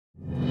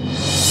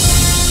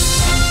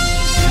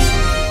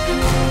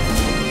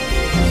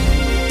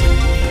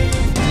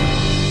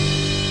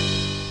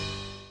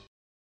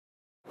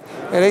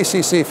At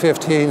ACC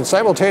 15,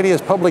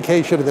 simultaneous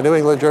publication in the New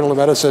England Journal of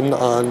Medicine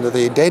on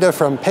the data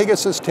from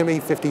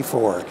PEGASUS-TIMI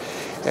 54.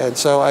 And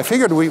so I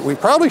figured we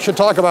probably should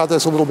talk about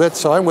this a little bit.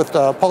 So I'm with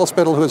Paul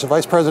Spittle, who is the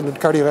Vice President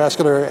of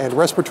Cardiovascular and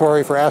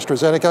Respiratory for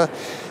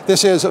AstraZeneca.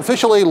 This is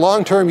officially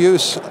long-term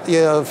use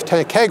of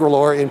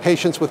Ticagrelor in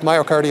patients with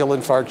myocardial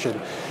infarction.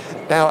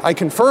 Now, I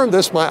confirmed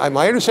this, my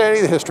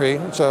understanding of the history,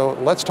 so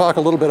let's talk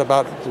a little bit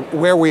about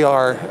where we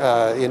are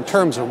in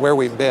terms of where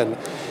we've been.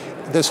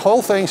 This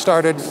whole thing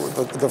started,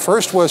 the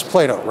first was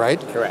Plato, right?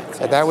 Correct.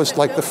 And that was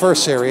like the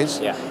first series.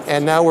 Yeah.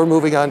 And now we're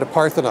moving on to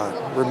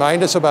Parthenon.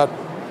 Remind us about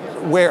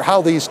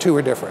how these two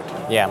are different.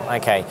 Yeah,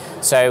 okay.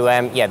 So,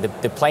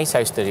 the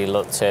Plato study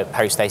looked at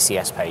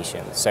post-ACS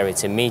patients. So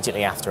it's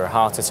immediately after a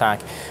heart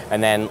attack,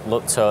 and then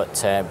looked at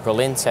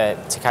Brilinta,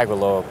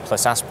 Ticagrelor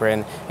plus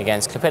aspirin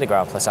against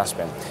clopidogrel plus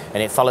aspirin.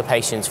 And it followed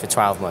patients for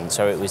 12 months.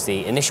 So it was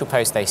the initial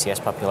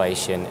post-ACS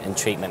population and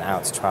treatment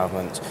out to 12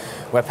 months.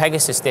 Where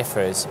Pegasus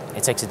differs,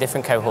 it takes a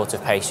different cohort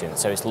of patients.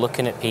 So it's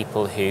looking at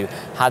people who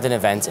had an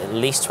event at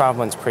least 12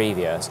 months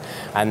previous,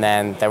 and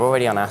then they're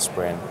already on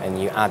aspirin,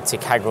 and you add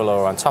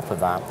Ticagrelor on top of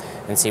that,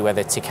 and see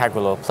whether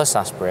Ticagrelor plus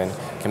aspirin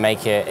can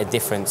make a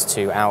difference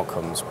to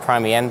outcomes.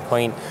 Primary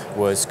endpoint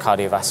was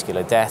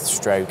cardiovascular death,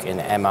 stroke, and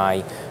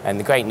MI. And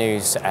the great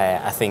news,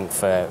 I think,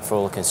 for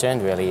all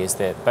concerned really, is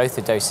that both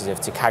the doses of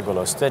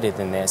Ticagrelor studied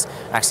in this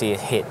actually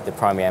hit the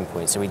primary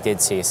endpoint. So we did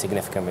see a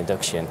significant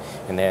reduction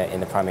in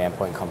the primary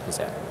endpoint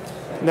composite.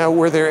 Now,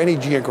 were there any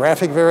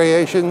geographic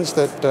variations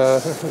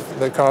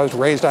that caused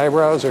raised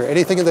eyebrows, or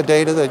anything in the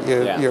data that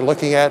you're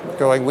looking at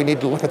going, we need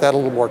to look at that a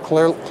little more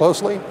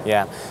closely?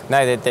 Yeah,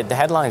 no, the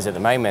headlines at the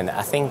moment,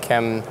 I think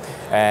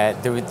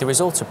the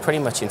results are pretty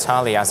much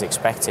entirely as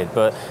expected,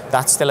 but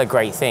that's still a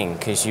great thing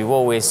because you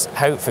always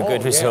hope for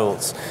good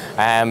results.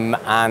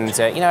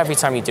 Every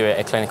time you do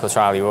a clinical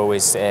trial, you're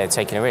always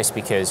taking a risk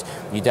because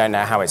you don't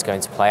know how it's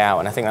going to play out.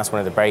 And I think that's one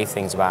of the brave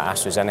things about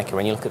AstraZeneca.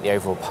 When you look at the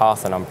overall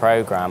Parthenon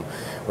program,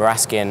 we're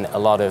asking a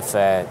lot of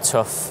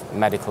tough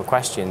medical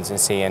questions and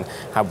seeing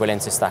how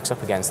Brilinta stacks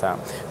up against that.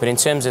 But in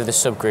terms of the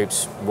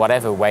subgroups,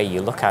 whatever way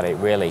you look at it,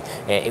 really,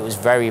 it was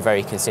very,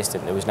 very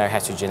consistent. There was no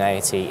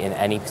heterogeneity in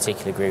any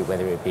particular group,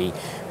 whether it be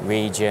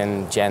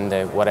region,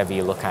 gender, whatever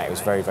you look at, it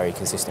was very, very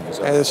consistent.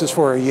 And this is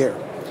for a year?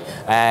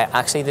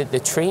 Actually, the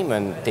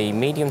treatment, the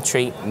median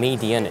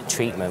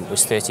treatment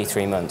was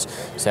 33 months.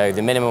 So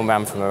the minimum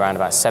ran from around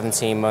about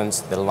 17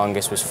 months, the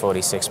longest was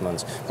 46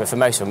 months. But for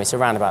most of them, it's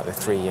around about the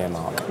 3-year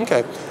mark.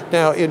 Okay.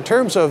 Now, in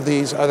terms of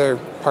these other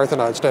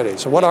Parthenon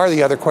studies, so what are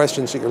the other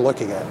questions that you're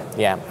looking at?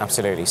 Yeah,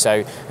 absolutely.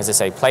 So, as I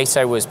say,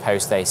 Plato was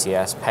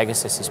post-ACS,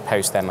 Pegasus is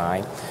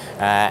post-MI,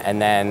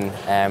 and then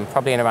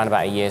probably in around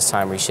about a year's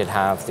time, we should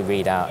have the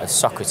readout of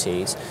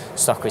Socrates.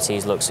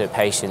 Socrates looks at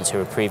patients who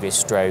have previous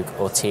stroke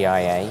or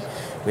TIA.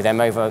 We then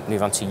move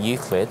on to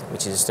Euclid,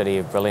 which is a study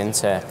of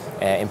Brilinta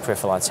in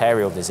peripheral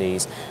arterial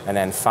disease, and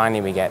then finally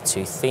we get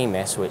to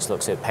Themis, which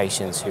looks at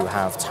patients who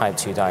have type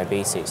 2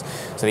 diabetes.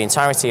 So the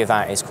entirety of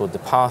that is called the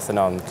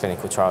Parthenon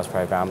Clinical Trials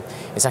Program.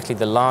 It's actually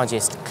the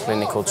largest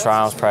clinical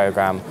trials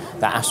program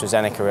that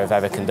AstraZeneca have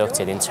ever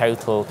conducted, in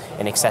total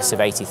in excess of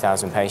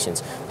 80,000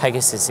 patients.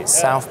 Pegasus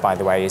itself, by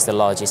the way, is the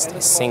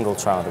largest single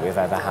trial that we've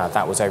ever had.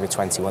 That was over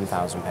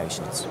 21,000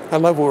 patients. I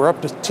love we're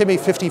up to TIMI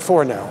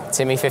 54 now.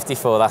 TIMI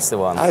 54, that's the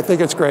one. I think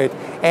it's great.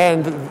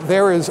 And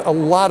there is a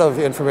lot of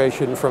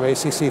information from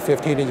ACC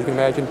 15, as you can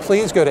imagine.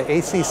 Please go to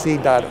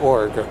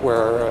acc.org,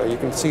 where you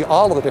can see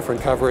all of the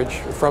different coverage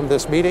from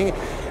this meeting.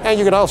 And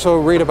you can also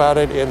read about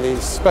it in the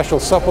special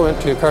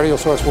supplement to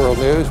CardioSource World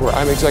News, where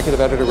I'm Executive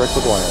Editor Rick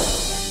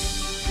McGuire.